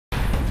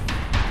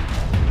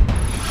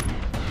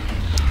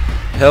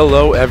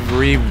Hello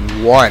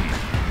everyone,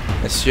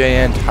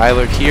 SJN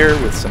Tyler here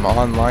with some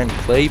online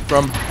play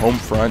from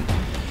Homefront.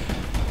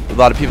 A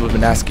lot of people have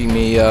been asking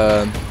me,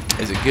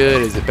 is it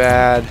good, is it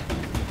bad?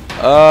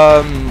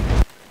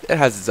 It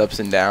has its ups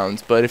and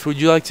downs, but if would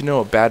you like to know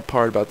a bad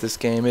part about this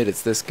game,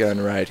 it's this gun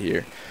right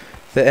here.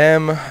 The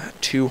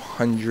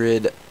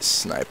M200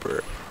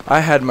 Sniper. I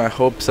had my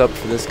hopes up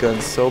for this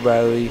gun so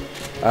badly.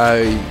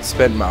 I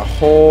spent my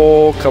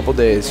whole couple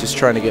days just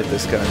trying to get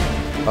this gun.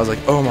 I was like,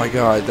 oh my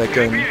god, that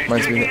gun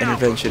reminds me of the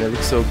Intervention. It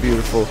looks so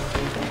beautiful.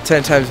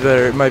 10 times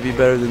better. It might be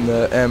better than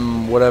the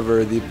M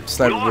whatever, the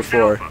sniper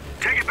before.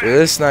 But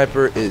this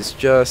sniper is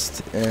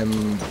just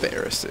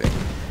embarrassing.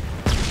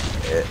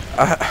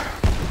 I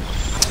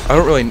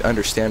don't really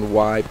understand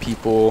why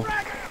people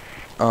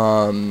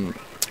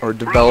or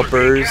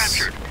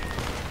developers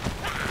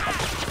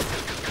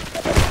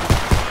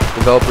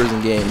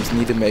in games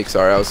need to make.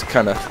 Sorry, I was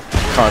kind of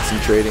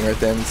concentrating right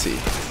then. Let's see.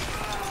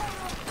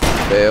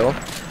 Fail.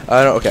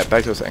 I don't. Okay,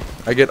 back to what I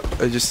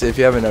was saying. If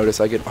you haven't noticed,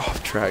 I get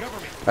off track.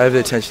 I have the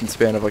attention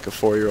span of like a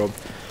 4-year-old.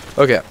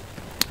 Okay.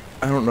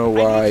 I don't know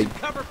why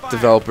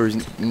developers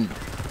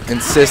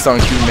insist on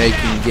keep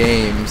making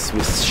games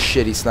with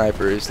shitty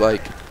snipers.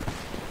 Like,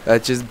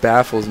 that just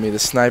baffles me. The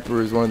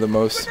sniper is one of the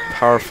most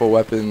powerful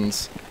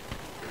weapons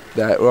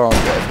that, well,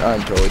 I'm dead.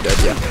 I'm totally dead,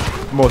 yeah.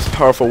 Most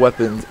powerful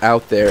weapons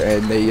out there,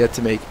 and they yet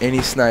to make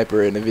any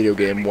sniper in a video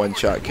game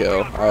one-shot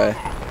kill. I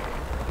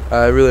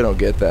really don't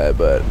get that,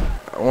 but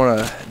I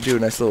want to do a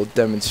nice little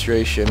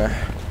demonstration.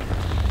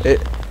 It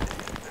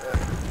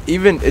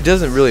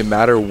doesn't really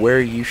matter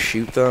where you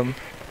shoot them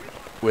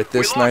with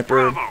this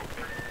sniper.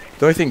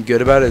 The only thing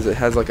good about it is it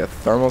has like a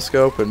thermal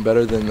scope and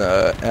better than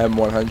the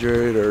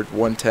M100 or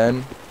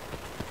 110.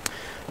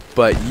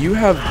 But you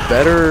have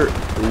better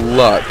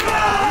luck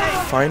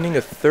finding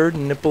a third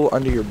nipple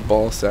under your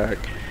ball sack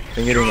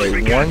than getting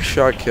a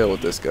one-shot kill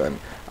with this gun.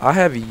 I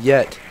have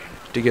yet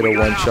to get a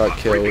one-shot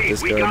kill with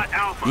this gun,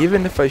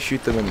 even if I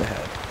shoot them in the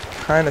head.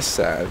 Kinda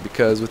sad,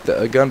 because with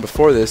a gun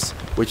before this,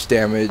 which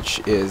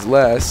damage is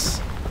less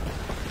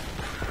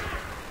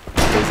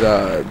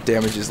than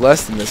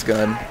this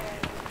gun,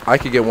 I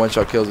could get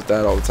one-shot kills with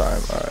that all the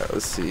time. Alright,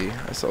 let's see.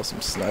 I saw some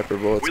sniper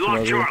bullets come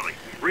over.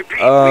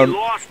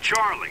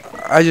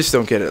 I just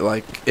don't get it.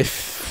 Like,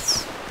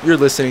 if you're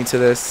listening to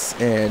this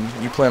and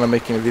you plan on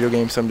making a video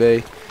game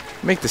someday,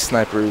 make the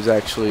snipers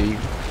actually,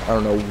 I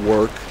don't know,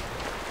 work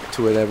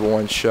to where they have a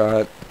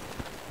one-shot.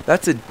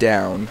 That's a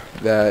down.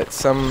 That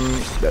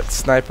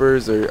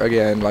snipers are,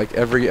 again, like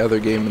every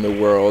other game in the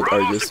world,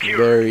 are just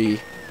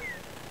very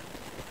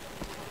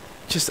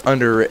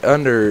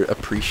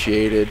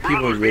underappreciated.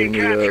 People really need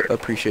to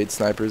appreciate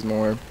snipers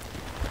more.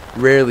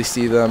 Rarely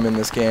see them in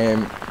this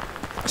game,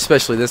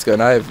 especially this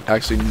gun. I've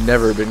actually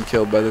never been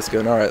killed by this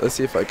gun. Alright, let's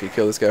see if I can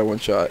kill this guy one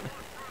shot.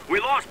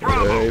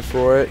 Ready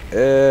for it,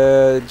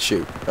 and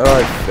shoot. Oh,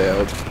 I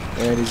failed.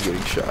 And he's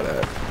getting shot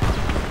at.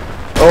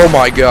 Oh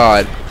my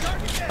god.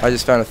 I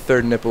just found a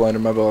third nipple under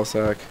my ball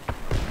sack.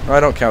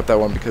 I don't count that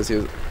one because he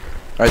was...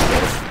 I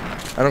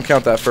don't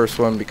count that first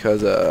one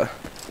because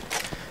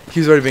he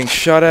was already being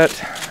shot at.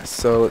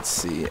 So let's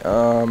see.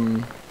 I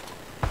want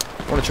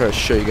to try to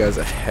show you guys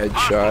a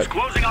headshot.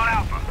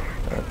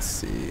 Let's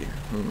see.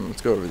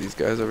 Let's go over these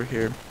guys over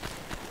here.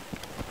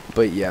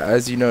 But yeah,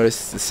 as you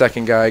notice, the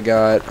second guy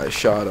I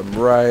shot him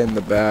right in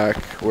the back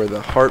where the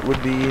heart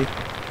would be.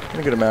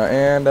 A good amount,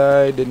 and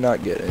I did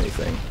not get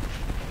anything.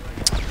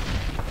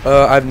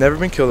 I've never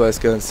been killed by this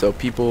gun, so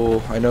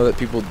I know that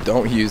people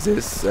don't use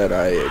this, and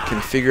I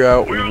can figure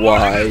out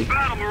why.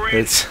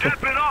 It's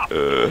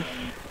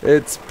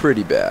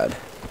pretty bad.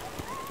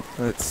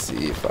 Let's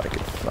see if I can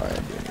find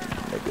any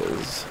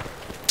niggas.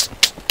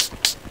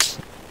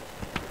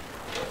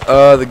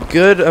 The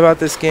good about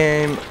this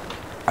game,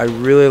 I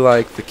really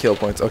like the kill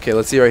points. Okay,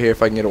 let's see right here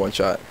if I can get a one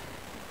shot.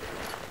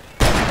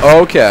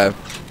 Okay.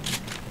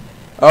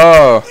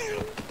 Oh.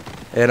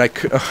 And I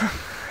could...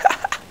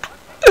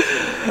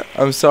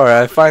 I'm sorry,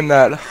 I find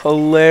that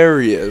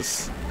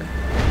hilarious.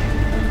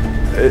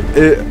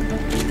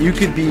 You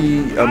could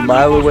be a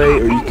mile away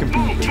or you could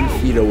be 2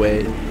 feet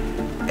away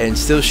and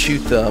still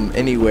shoot them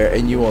anywhere,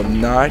 and you will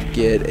not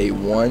get a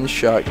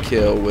one-shot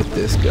kill with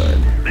this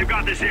gun.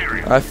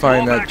 I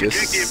find that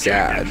just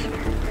sad.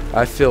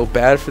 I feel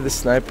bad for the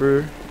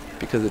sniper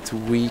because it's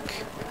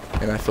weak,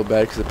 and I feel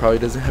bad because it probably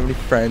doesn't have any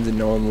friends and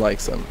no one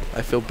likes him.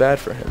 I feel bad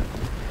for him.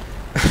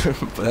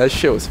 But that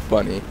shit was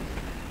funny.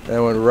 And I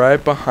went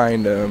right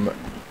behind him,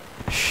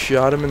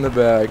 shot him in the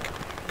back,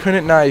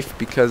 couldn't knife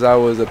because I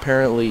was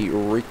apparently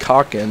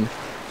recocking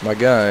my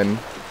gun.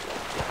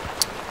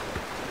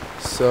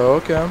 So,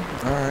 okay,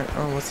 alright.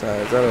 Oh, what's that?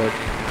 Is that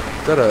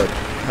a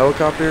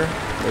helicopter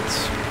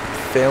that's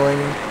failing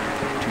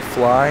to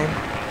fly?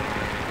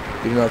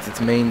 Even though it's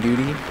its main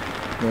duty,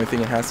 the only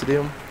thing it has to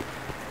do.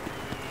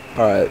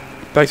 Alright,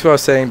 back to what I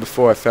was saying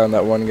before I found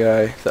that one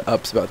guy, the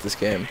ups about this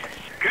game.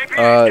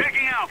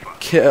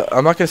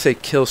 I'm not going to say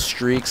kill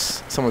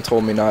streaks. Someone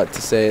told me not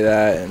to say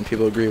that, and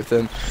people agree with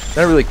them.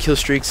 Not really kill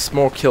streaks,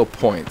 more kill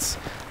points.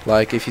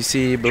 Like if you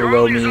see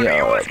below me,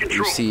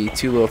 you see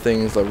two little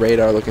things, a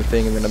radar looking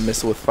thing and then a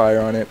missile with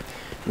fire on it,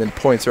 and then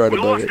points right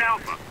above it.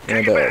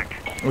 And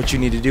what you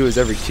need to do is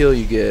every kill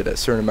you get a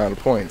certain amount of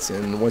points,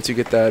 and once you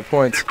get that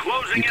points,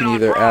 you can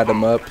either add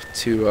them up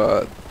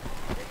to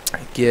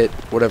get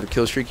whatever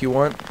kill streak you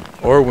want,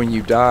 or when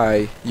you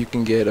die you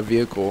can get a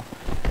vehicle.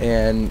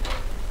 And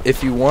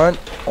if you want,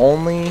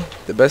 only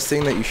the best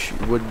thing that you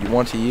would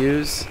want to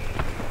use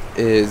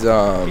is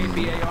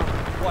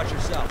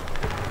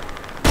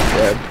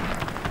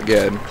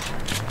again,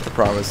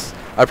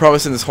 I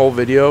promise in this whole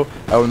video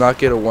I will not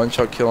get a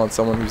one-shot kill on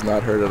someone who's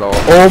not hurt at all.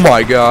 Oh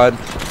my god.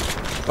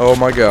 Oh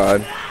my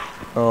god.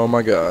 Oh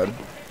my god.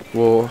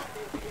 Well,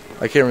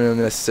 I can't really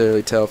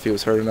necessarily tell if he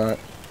was hurt or not,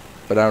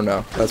 but I don't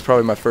know. That's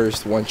probably my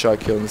first one-shot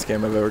kill in this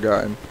game I've ever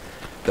gotten,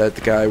 that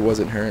the guy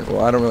wasn't hurt.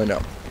 Well, I don't really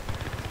know.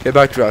 Get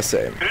back to what I was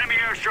saying.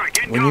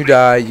 When you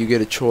die, you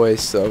get a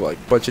choice of like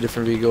a bunch of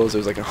different vehicles.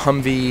 There's like a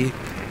Humvee,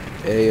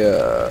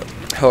 a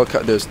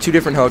helicopter. There's two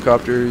different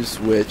helicopters,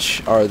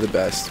 which are the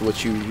best.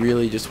 What you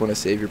really just want to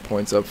save your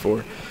points up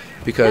for,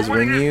 because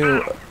when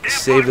you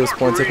save those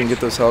points up and get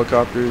those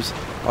helicopters,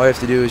 all you have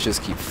to do is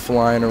just keep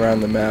flying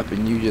around the map,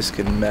 and you just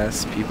can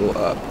mess people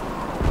up.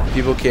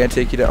 People can't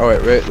take you down.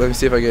 Alright, right, let me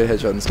see if I get a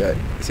headshot on this guy.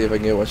 See if I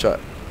can get one shot.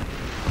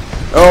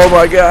 Oh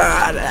my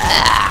god!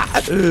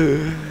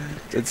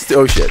 It's,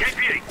 oh shit.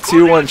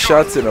 2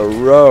 one-shots in a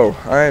row.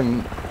 I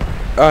am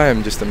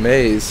just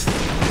amazed.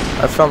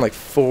 I found like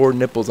 4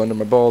 nipples under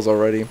my balls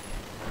already.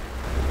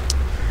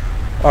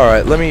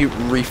 Alright, let me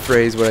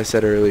rephrase what I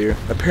said earlier.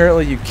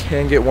 Apparently you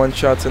can get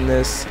one-shots in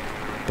this,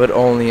 but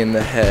only in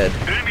the head.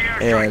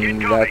 And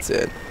that's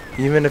it.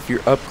 Even if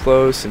you're up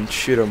close and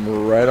shoot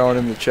them right on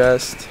in the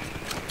chest,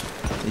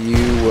 you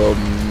will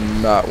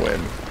not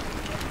win.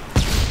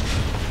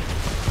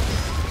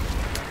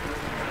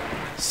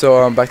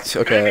 So back to,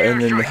 okay,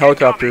 and then the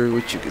helicopter,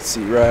 which you can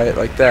see right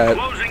like that,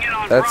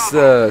 that's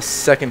the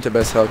second to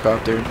best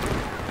helicopter,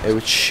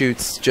 which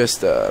shoots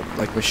just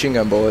like machine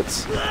gun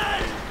bullets.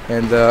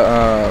 And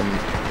well,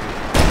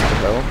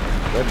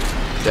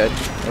 dead.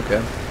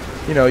 Okay.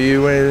 You know,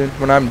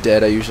 when I'm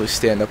dead, I usually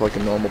stand up like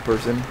a normal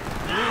person.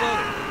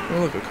 Oh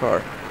look, a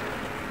car.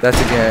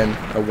 That's again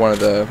one of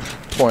the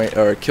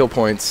kill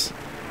points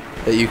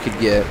that you could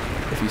get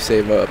if you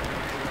save up.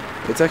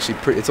 It's actually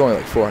it's only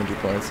like 400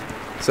 points.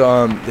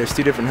 So there's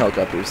 2 different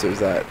helicopters. There's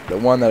the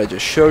one that I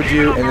just showed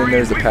you, and then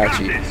there's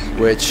Apache,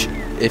 which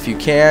if you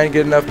can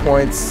get enough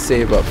points,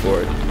 save up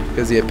for it,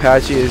 because the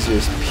Apache is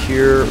just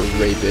pure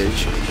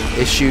rapage.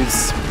 It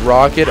shoots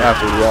rocket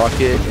after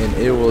rocket, and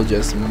it will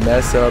just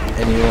mess up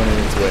anyone in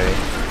its way.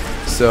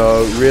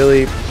 So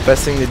really,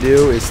 best thing to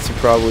do is to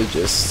probably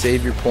just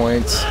save your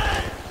points.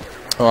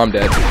 Oh, I'm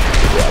dead.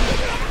 Yeah, I'm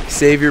dead.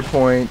 Save your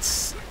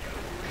points.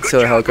 So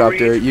the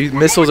helicopter,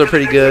 missiles are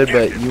pretty good,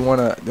 but you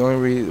wanna the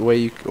only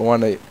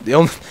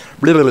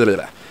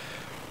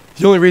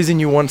reason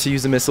you want to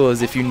use a missile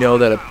is if you know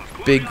that a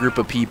big group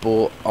of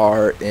people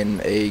are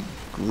in a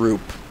group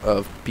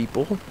of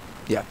people.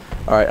 Yeah.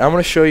 All right, I'm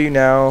gonna show you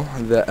now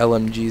the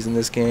LMGs in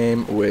this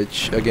game,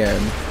 which again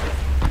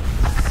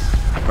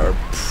are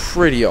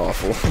pretty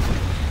awful.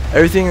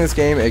 Everything in this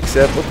game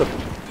except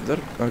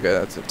okay,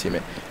 that's a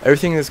teammate.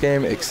 Everything in this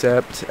game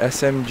except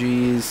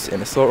SMGs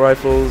and assault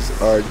rifles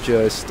are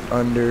just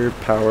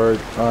underpowered,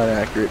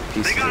 inaccurate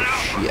pieces of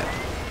shit.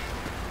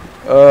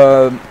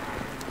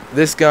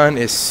 This gun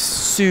is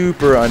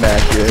super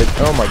inaccurate.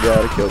 Oh my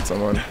god, I killed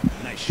someone.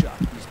 Nice shot.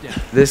 He's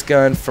dead. This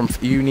gun,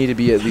 you need to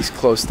be at least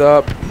close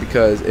up,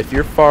 because if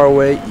you're far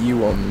away, you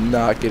will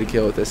not get a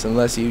kill with this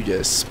unless you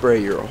just spray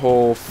your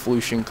whole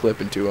Flushin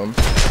clip into him.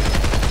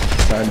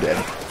 I'm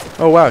dead.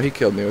 Oh wow, he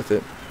killed me with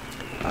it.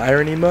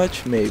 Irony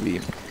much? Maybe.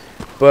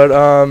 But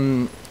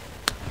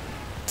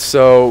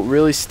so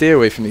really stay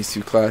away from these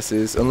 2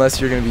 classes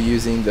unless you're going to be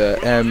using the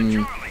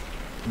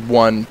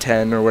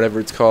M110 or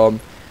whatever it's called.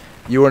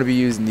 You want to be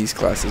using these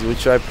classes,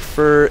 which I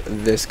prefer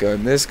this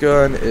gun. This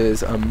gun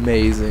is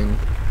amazing.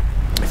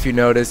 If you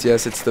notice,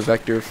 yes, it's the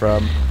Vector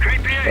from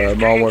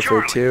Modern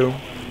Warfare 2,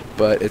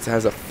 but it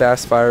has a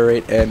fast fire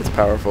rate and it's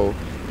powerful.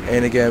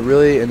 And again,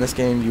 really in this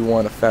game you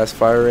want a fast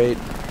fire rate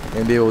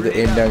and be able to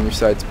aim down your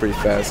sights pretty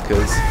fast,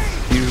 because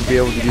you be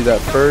able to do that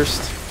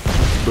first,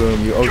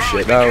 boom, oh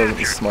shit, that wasn't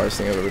the smartest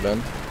thing I've ever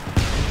done.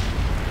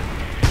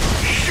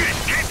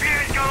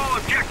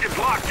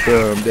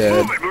 Boom,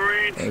 dead.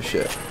 Oh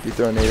shit, you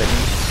throwing nade at me?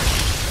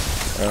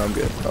 Oh, I'm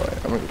good.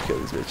 Alright, I'm gonna go kill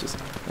these bitches.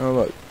 Oh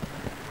look.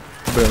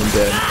 Boom,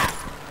 dead.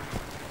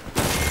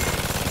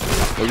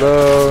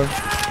 Hello,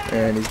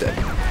 and he's dead.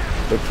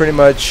 But pretty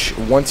much,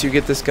 once you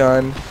get this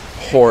gun,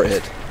 whore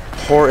it.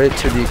 Whore it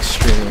to the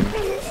extreme.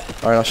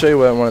 Alright, I'll show you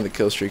what one of the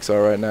kill streaks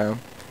are right now.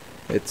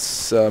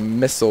 It's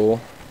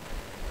missile.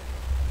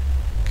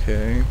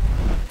 Okay.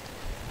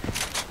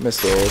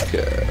 Missile,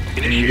 okay.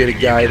 And you get to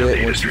guide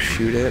it once you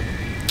shoot it.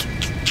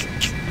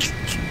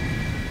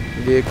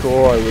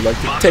 Vehicle, I would like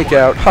to take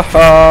out.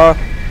 Haha!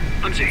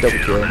 Double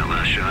kill.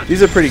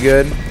 These are pretty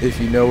good if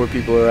you know where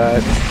people are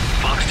at.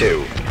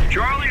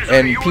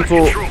 And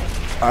people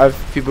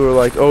are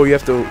like, oh, you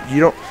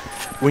don't.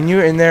 when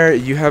you're in there,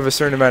 you have a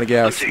certain amount of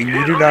gas, and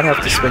you do not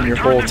have to spend your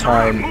whole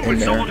time in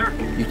there.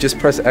 You just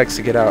press X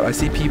to get out. I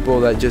see people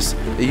that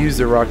they use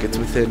their rockets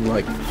within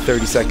like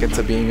 30 seconds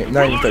of being,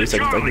 not even 30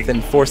 seconds, like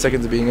within 4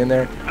 seconds of being in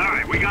there,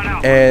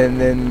 and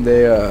then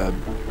they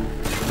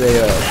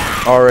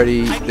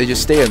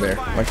just stay in there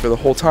like for the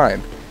whole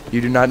time. You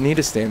do not need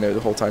to stay in there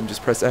the whole time.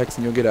 Just press X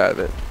and you'll get out of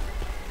it.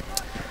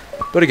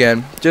 But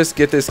again, just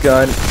get this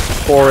gun,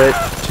 pour it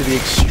to the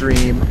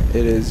extreme.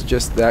 It is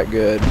just that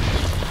good.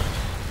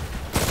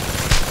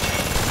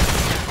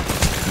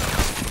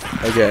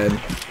 Again,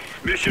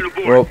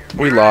 well,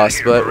 we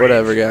lost, but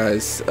whatever,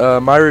 guys.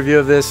 My review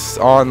of this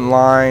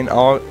online,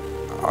 I'll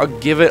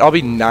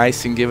be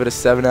nice and give it a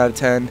 7 out of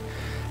 10.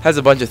 Has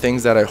a bunch of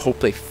things that I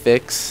hope they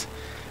fix,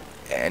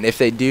 and if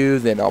they do,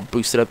 then I'll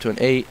boost it up to an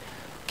 8.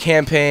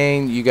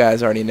 Campaign, you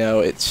guys already know,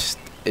 it's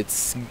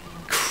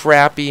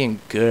crappy and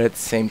good at the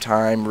same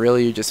time.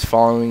 Really, you're just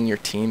following your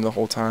team the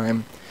whole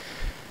time,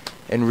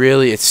 and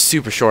really, it's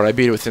super short. I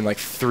beat it within like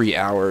 3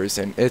 hours,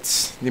 and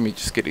let me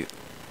just get it.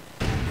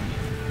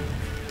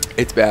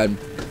 It's bad,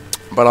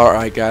 but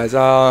alright, guys.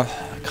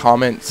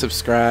 Comment,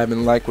 subscribe,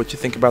 and like what you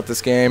think about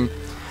this game.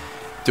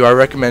 Do I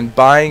recommend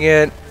buying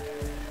it?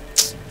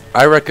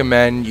 I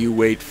recommend you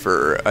wait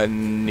for a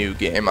new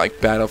game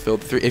like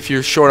Battlefield 3. If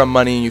you're short on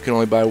money and you can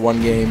only buy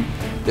one game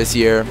this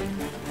year,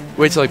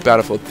 wait till like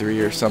Battlefield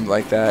 3 or something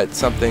like that.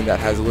 Something that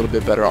has a little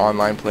bit better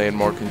online play and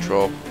more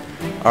control.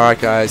 Alright,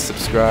 guys.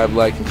 Subscribe,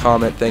 like, and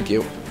comment. Thank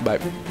you. Bye.